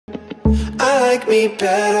I like me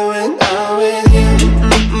better when I'm with you.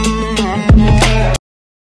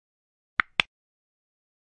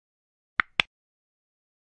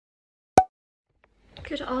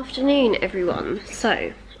 Good afternoon, everyone.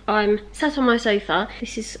 So I'm sat on my sofa.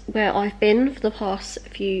 This is where I've been for the past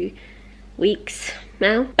few weeks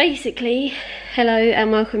now. Basically, hello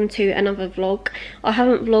and welcome to another vlog. I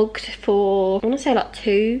haven't vlogged for, I want to say like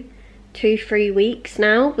 3 weeks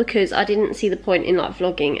now, because I didn't see the point in like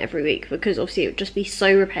vlogging every week, because obviously it would just be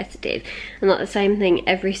so repetitive and like the same thing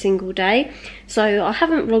every single day. So I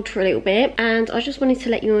haven't vlogged for a little bit, and I just wanted to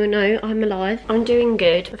let you all know I'm alive. I'm doing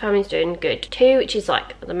good, my family's doing good too, which is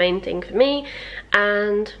like the main thing for me.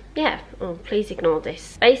 And yeah, oh, please ignore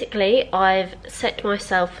this. Basically, I've set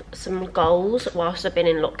myself some goals whilst I've been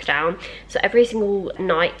in lockdown. So every single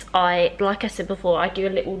night, like I said before, I do a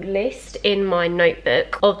little list in my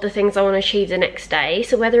notebook of the things I want to achieve the next day.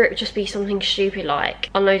 So whether it would just be something stupid like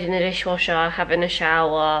unloading the dishwasher, having a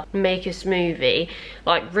shower, make a smoothie,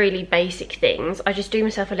 like really basic things, I just do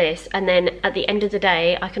myself a list, and then at the end of the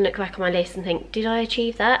day I can look back on my list and think, did I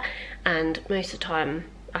achieve that? And most of the time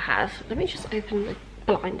I have. Let me just open the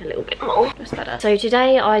blind a little bit more. That's better. So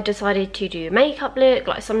today I decided to do a makeup look.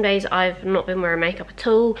 Like some days I've not been wearing makeup at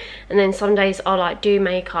all, and then some days I'll like do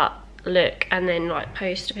makeup look and then like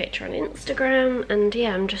post a picture on Instagram. And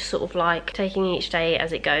yeah, I'm just sort of like taking each day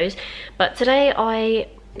as it goes. But today I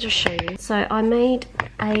just show you. So I made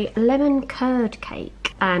a lemon curd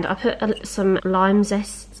cake, and I put some lime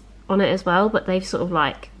zest on it as well, but they've sort of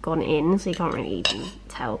like gone in, so you can't really even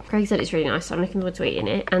tell. Craig said it's really nice, so I'm looking forward to eating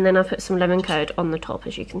it. And then I put some lemon curd on the top,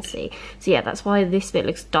 as you can see. So yeah, that's why this bit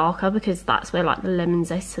looks darker, because that's where like the lemon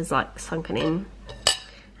zest has like sunken in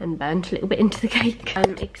and burnt a little bit into the cake.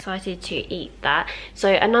 I'm excited to eat that.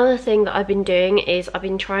 So another thing that I've been doing is I've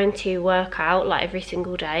been trying to work out like every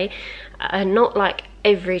single day, and not like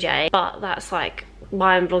every day, but that's like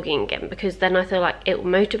why I'm vlogging again, because then I feel like it will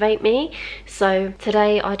motivate me. So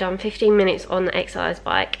today I done 15 minutes on the exercise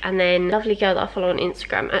bike, and then a lovely girl that I follow on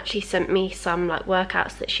Instagram actually sent me some like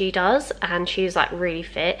workouts that she does, and she's like really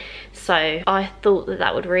fit, so I thought that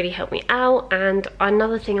that would really help me out. And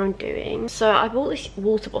another thing I'm doing, so I bought this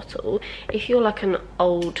water bottle. If you're like an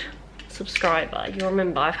old subscriber, you'll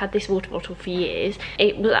remember I've had this water bottle for years.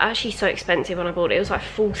 It was actually so expensive when I bought it. It was like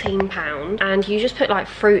 £14, and you just put like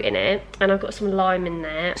fruit in it, and I've got some lime in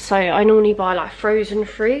there. So I normally buy like frozen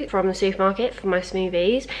fruit from the supermarket for my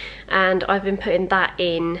smoothies, and I've been putting that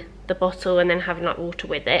in the bottle and then having like water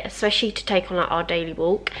with it, especially to take on like our daily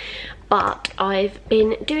walk. But I've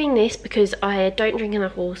been doing this because I don't drink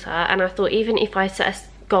enough water, and I thought even if I set a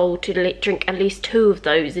goal to drink at least 2 of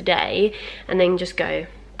those a day and then just go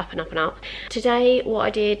up and up and up. Today what I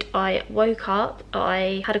did, I woke up,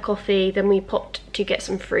 I had a coffee, then we popped to get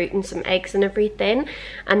some fruit and some eggs and everything,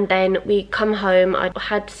 and then we come home. I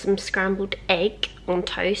had some scrambled egg on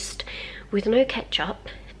toast with no ketchup,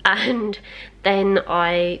 and then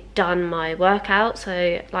I done my workout.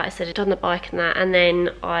 So like I said, I done the bike and that, and then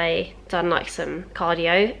I done like some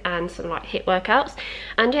cardio and some like HIIT workouts,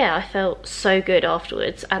 and yeah, I felt so good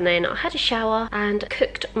afterwards. And then I had a shower and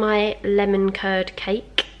cooked my lemon curd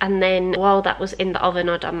cake, and then while that was in the oven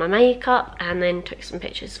I done my makeup and then took some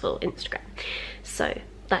pictures for Instagram. So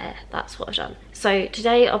that's what I've done. So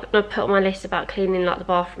today I'm gonna put on my list about cleaning like the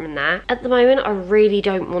bathroom and that. At the moment I really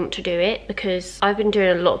don't want to do it, because I've been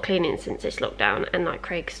doing a lot of cleaning since this lockdown, and like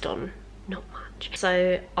Craig's done not much,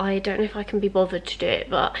 so I don't know if I can be bothered to do it.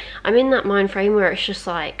 But I'm in that mind frame where it's just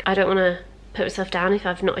like I don't want to put myself down if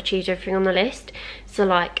I've not achieved everything on the list, so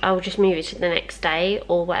like I'll just move it to the next day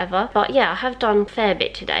or whatever. But yeah, I have done a fair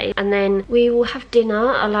bit today, and then we will have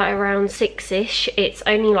dinner like around 6ish. It's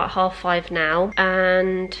only like 5:30 now,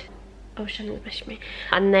 and oh, Shannon messaged me.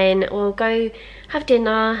 And then we'll go have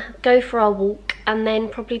dinner, go for our walk, and then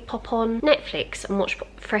probably pop on Netflix and watch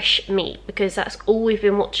Fresh Meat, because that's all we've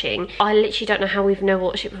been watching. I literally don't know how we've never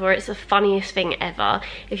watched it before. It's the funniest thing ever.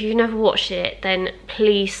 If you've never watched it, then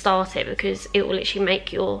please start it, because it will literally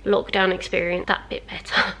make your lockdown experience that bit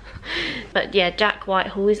better. But yeah, Jack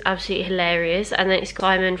Whitehall is absolutely hilarious, and then it's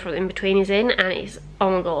Simon from In Between is in, and it's,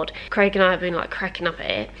 oh my god, Craig and I have been like cracking up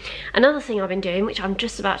at it. Another thing I've been doing, which I'm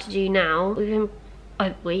just about to do now,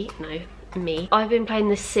 I've been playing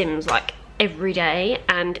The Sims like every day,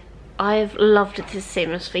 and I've loved The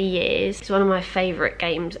Sims for years. It's one of my favourite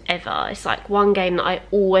games ever. It's like one game that I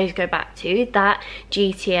always go back to. That,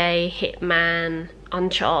 GTA, Hitman,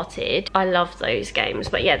 Uncharted, I love those games.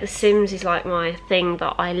 But yeah, The Sims is like my thing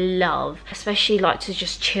that I love, especially like to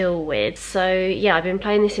just chill with. So yeah, I've been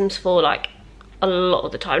playing The Sims 4 like a lot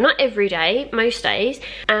of the time, not every day, most days.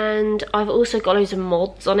 And I've also got loads of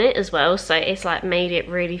mods on it as well, so it's like made it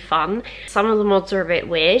really fun. Some of the mods are a bit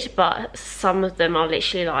weird, but some of them are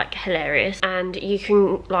literally like hilarious, and you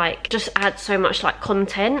can like just add so much like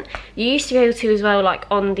content. You used to be able to as well, like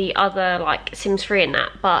on the other like Sims 3 and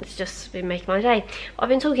that, but it's just been making my day. I've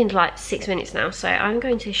been talking for like 6 minutes now, so I'm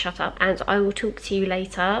going to shut up and I will talk to you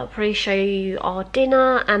later. I'll probably show you our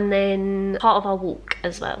dinner and then part of our walk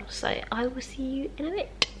as well, so I will see you in a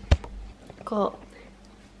bit. Got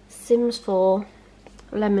Sims 4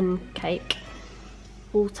 lemon cake,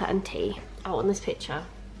 water and tea. Oh, on this picture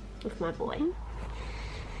with my boy.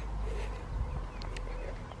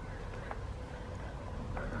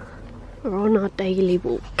 We're on our daily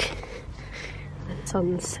walk. The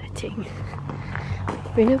sun's setting.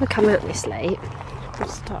 We never come out this late.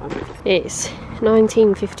 What's the time? It's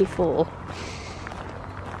 19:54.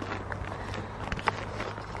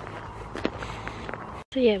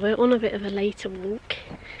 So yeah, we're on a bit of a later walk.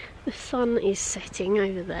 The sun is setting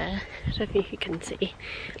over there. I don't know if you can see.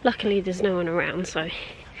 Luckily there's no one around, so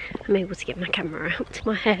I'm able to get my camera out.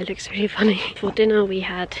 My hair looks really funny. For dinner we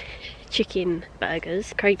had chicken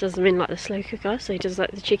burgers. Craig does them in like the slow cooker, so he does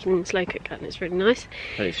like the chicken in slow cooker, and it's really nice.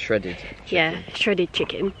 And it's shredded chicken. Yeah, shredded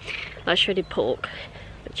chicken. Like shredded pork,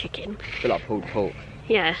 but chicken. A bit like pulled pork.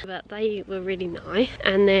 Yeah, but they were really nice.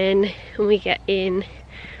 And then when we get in,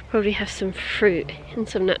 probably have some fruit and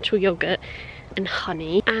some natural yogurt and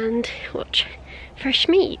honey, and watch fresh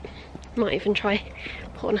meat. Might even try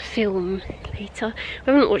put on a film later.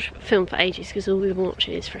 I haven't watched a film for ages because all we've been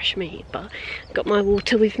watching is fresh meat, but I've got my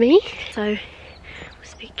water with me, so I'll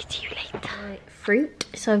speak to you later. Right, fruit.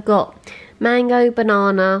 So I've got mango,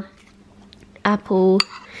 banana, apple,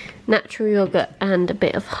 natural yogurt and a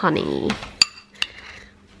bit of honey.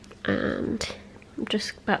 And I'm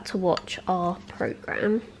just about to watch our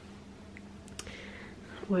programme.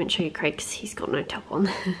 I won't show you Craig because he's got no top on.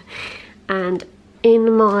 And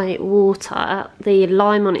in my water, the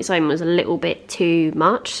lime on its own was a little bit too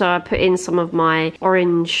much, so I put in some of my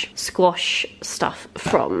orange squash stuff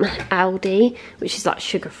from Aldi, which is like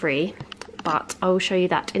sugar-free, but I will show you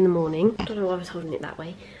that in the morning. I don't know why I was holding it that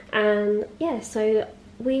way. And yeah, so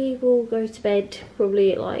we will go to bed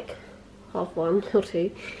probably at like 1:30 or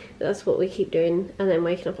 2. That's what we keep doing, and then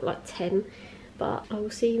waking up at like 10, but I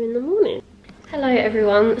will see you in the morning. Hello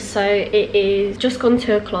everyone, so it is just gone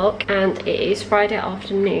 2 o'clock and it is Friday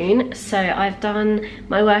afternoon. So I've done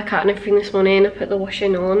my workout and everything this morning. I put the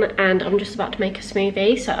washing on and I'm just about to make a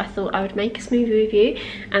smoothie. So I thought I would make a smoothie with you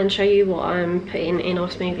and show you what I'm putting in our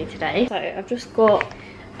smoothie today. So I've just got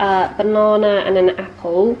a banana and an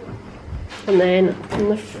apple. And then in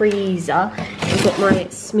the freezer, I've got my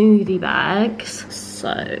smoothie bags. So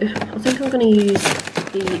I think I'm gonna use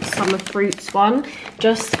the summer fruits one,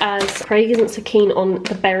 just as Craig isn't so keen on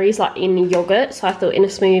the berries like in the yogurt, so I thought in a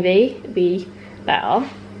smoothie it'd be better.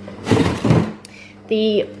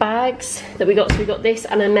 The bags that we got, so we got this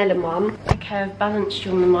and a melon one. Okay, I've balanced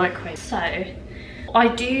you on the microwave. So I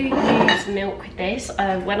do use milk with this.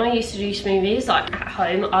 When I used to do smoothies like at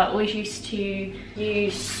home, I always used to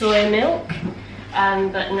use soy milk.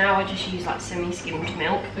 But now I just use like semi-skimmed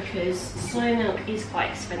milk because soy milk is quite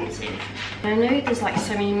expensive. I know there's like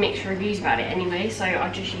so many mixed reviews about it anyway, so I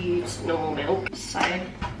just use normal milk. So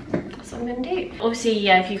that's what I'm gonna do. Obviously,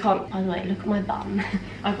 yeah, if you can't, by the way, look at my bum.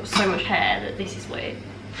 I've got so much hair that this is what it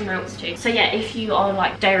amounts to. So yeah, if you are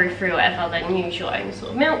like dairy free or whatever, then use your own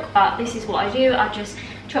sort of milk, but this is what I do. I just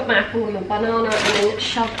chop my apple and my banana and then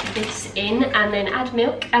shove this in and then add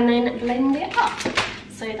milk and then blend it up.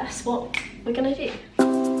 So that's what we're gonna do.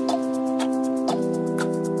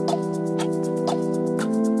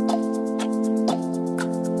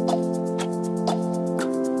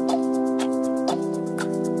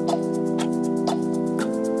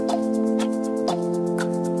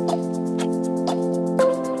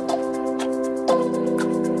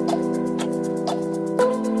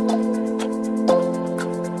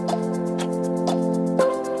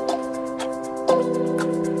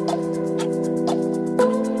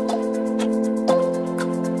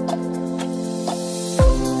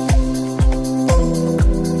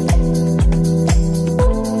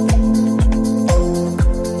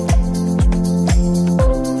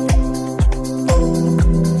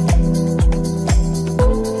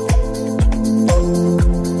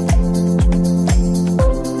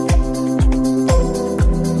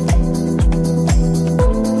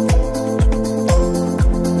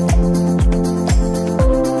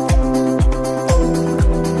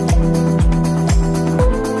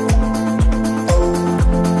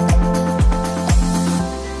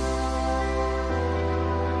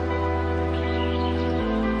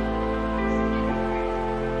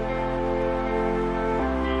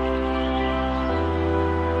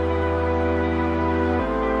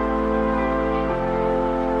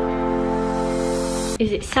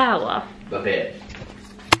 Is it sour? A bit.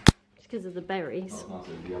 It's because of the berries. I'm not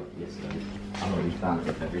a huge fan of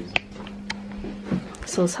the berries.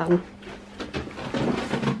 So sad.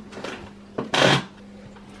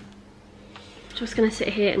 Just gonna sit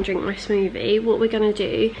here and drink my smoothie. What we're gonna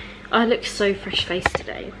do, I look so fresh faced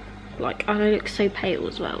today. Like, I look so pale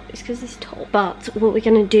as well. It's because it's top. But what we're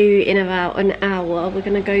gonna do in about an hour, we're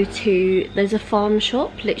gonna go to, there's a farm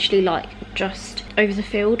shop, literally like just over the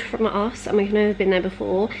field from us, and we've never been there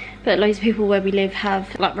before. But loads of people where we live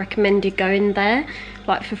have like recommended going there,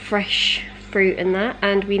 like for fresh fruit and that,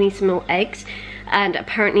 and we need some more eggs. And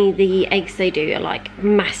apparently the eggs they do are like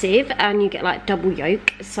massive, and you get like double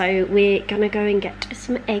yolk. So we're gonna go and get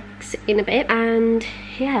some eggs in a bit. And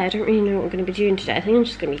yeah, I don't really know what we're gonna be doing today. I think I'm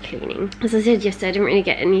just gonna be cleaning. As I said yesterday, I didn't really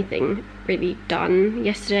get anything really done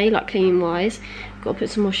yesterday, like cleaning wise. Got to put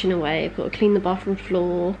some washing away. I've got to clean the bathroom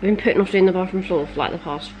floor. I've been putting off doing the bathroom floor for like the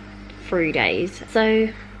past 3 days. So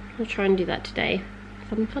I'll try and do that today.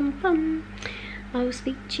 Fun, fun, fun. I will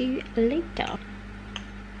speak to you later.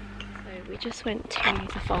 We just went to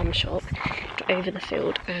the farm shop over the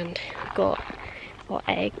field and got our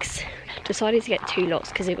eggs. Decided to get 2 lots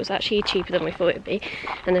because it was actually cheaper than we thought it would be.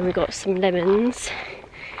 And then we got some lemons.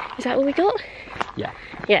 Is that all we got? Yeah.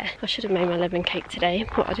 Yeah, I should have made my lemon cake today,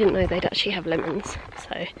 but I didn't know they'd actually have lemons.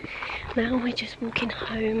 So now we're just walking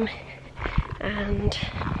home, and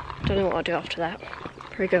I don't know what I'll do after that.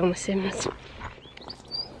 Probably go on with Sims.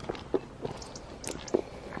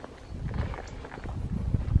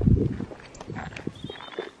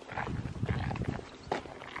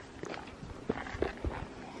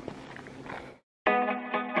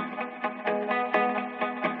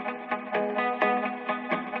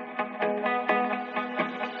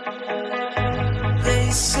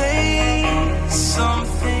 They say some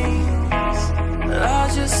things are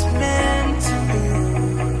just meant to be.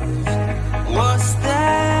 What's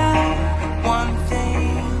that one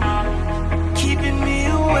thing keeping me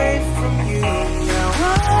away from you? Now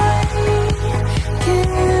I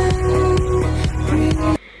can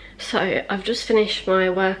breathe. So I've just finished my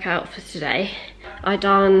workout for today. I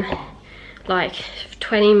done like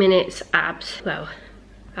 20 minutes abs, well,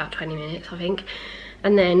 about 20 minutes I think,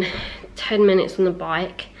 and then 10 minutes on the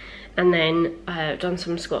bike, and then I've done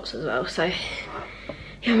some squats as well. So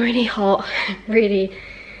yeah, I'm really hot, really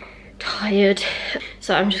tired.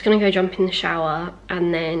 So I'm just gonna go jump in the shower,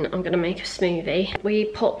 and then I'm gonna make a smoothie. We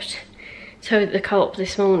popped to the co-op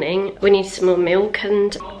this morning. We needed some more milk,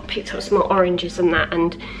 and picked up some more oranges and that,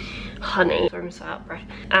 and honey. Sorry, I'm so out of breath.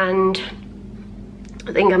 And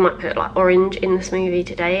I think I might put like orange in the smoothie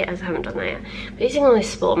today, as I haven't done that yet. But using on this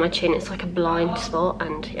spot on my chin, it's like a blind spot,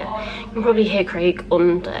 and yeah, you can probably hear Craig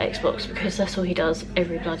on the Xbox because that's all he does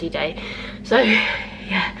every bloody day. So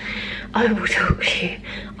yeah, I will talk to you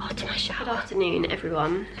after my shower. Good afternoon,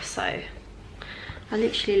 everyone. So I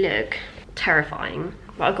literally look terrifying,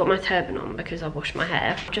 but I've got my turban on because I washed my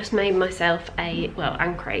hair. Just made myself a, well,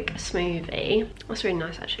 and Craig, a smoothie. That's really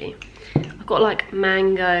nice actually. I've got like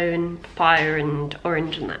mango and papaya and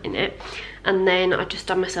orange and that in it. And then I just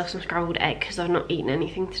done myself some scrambled egg because I've not eaten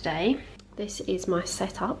anything today. This is my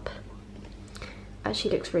setup.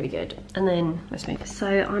 Actually looks really good. And then my smoothie. So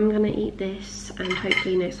I'm gonna eat this, and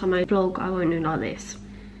hopefully next time I vlog I won't look like this.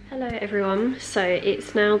 Hello everyone. So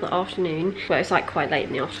it's now the afternoon. Well, it's like quite late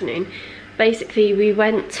in the afternoon. Basically we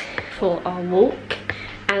went for our walk,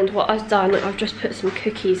 and what I've done, I've just put some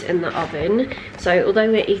cookies in the oven. So although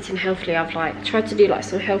we're eating healthily, I've like tried to do like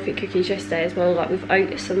some healthy cookies yesterday as well, like with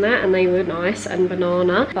oats and that, and they were nice, and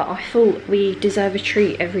banana. But I thought we deserve a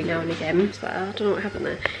treat every now and again. But I don't know what happened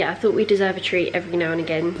there. Yeah, I thought we deserve a treat every now and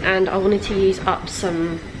again, and I wanted to use up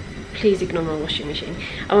some, please ignore my washing machine.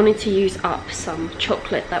 I wanted to use up some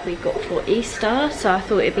chocolate that we got for Easter, so I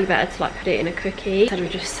thought it'd be better to like put it in a cookie instead of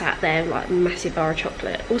just sat there like a massive bar of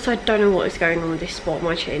chocolate. Also, I don't know what is going on with this spot on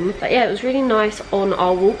my chin, but yeah, it was really nice on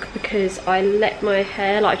our walk because I let my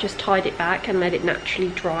hair, like just tied it back and let it naturally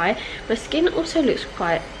dry. My skin also looks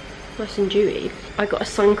quite nice and dewy. I got a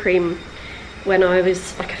sun cream when I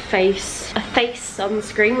was like a face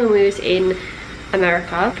sunscreen when we was in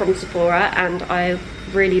America from Sephora, and I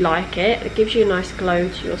really like it. It gives you a nice glow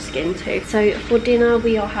to your skin too. So for dinner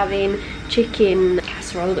we are having chicken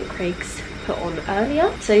casserole that Craig's put on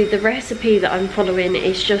earlier. So the recipe that I'm following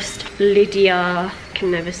is just Lydia,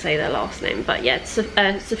 can never say their last name, but yeah,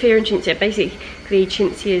 Sophia and Cinzia, basically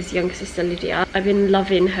Cinzia's younger sister Lydia. I've been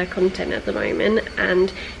loving her content at the moment,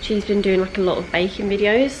 and she's been doing like a lot of baking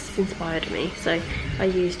videos. It's inspired me, so I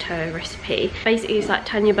used her recipe. Basically it's like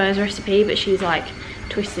Tanya Burr's recipe, but she's like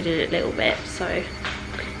twisted it a little bit. So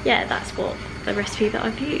yeah, that's what the recipe that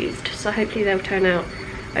I've used. So hopefully they'll turn out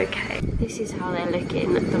Okay, this is how they're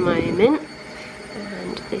looking at the moment,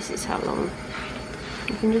 and this is how long.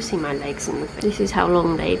 You can just see my legs in the fit. This is how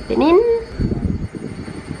long they've been in.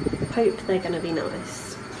 Hope they're going to be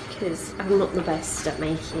nice, because I'm not the best at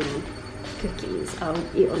making cookies. I'll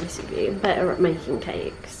be honest with you, I'm better at making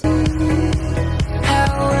cakes.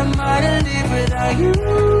 How am I to live without you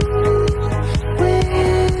with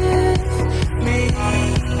me?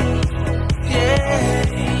 Yeah.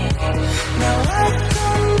 Now I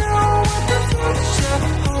don't know what the future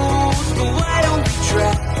holds, but why don't we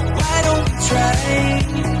try? Why don't we try?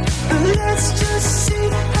 Let's just see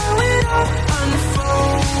how it all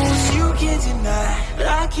unfolds. You can't deny, but I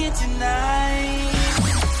can't deny.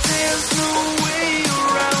 There's no way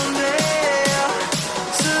around it.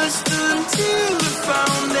 Just until we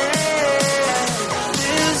found it.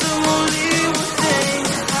 There's only one thing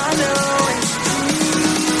I know it's true.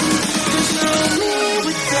 There's no me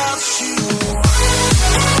without you.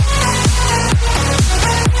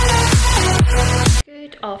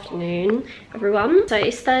 Good afternoon, everyone. So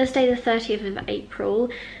it's Thursday the 30th of April,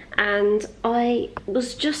 and I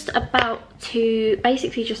was just about to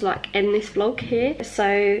basically just like end this vlog here. So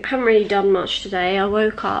I haven't really done much today. I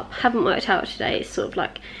woke up, haven't worked out today. It's sort of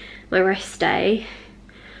like my rest day,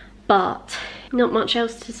 but not much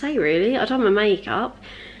else to say really. I've done my makeup.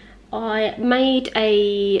 I made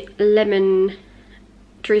a lemon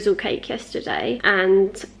drizzle cake yesterday,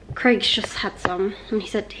 and Craig's just had some and he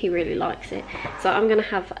said he really likes it, so I'm gonna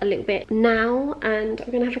have a little bit now, and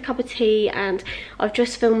I'm gonna have a cup of tea, and I've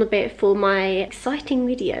just filmed a bit for my exciting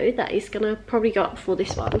video that is gonna probably go up before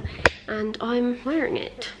this one, and I'm wearing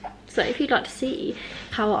it. So if you'd like to see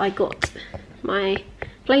how I got my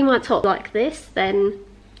plain white top like this, then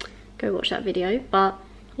go watch that video. But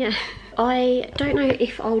yeah, I don't know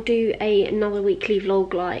if I'll do another weekly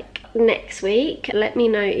vlog like next week. Let me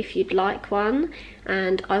know if you'd like one,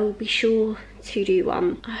 and I will be sure to do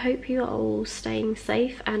one. I hope you are all staying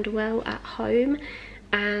safe and well at home,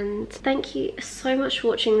 and thank you so much for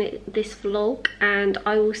watching this vlog, and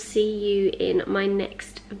I will see you in my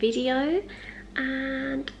next video.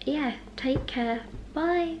 And yeah, take care,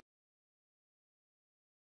 bye.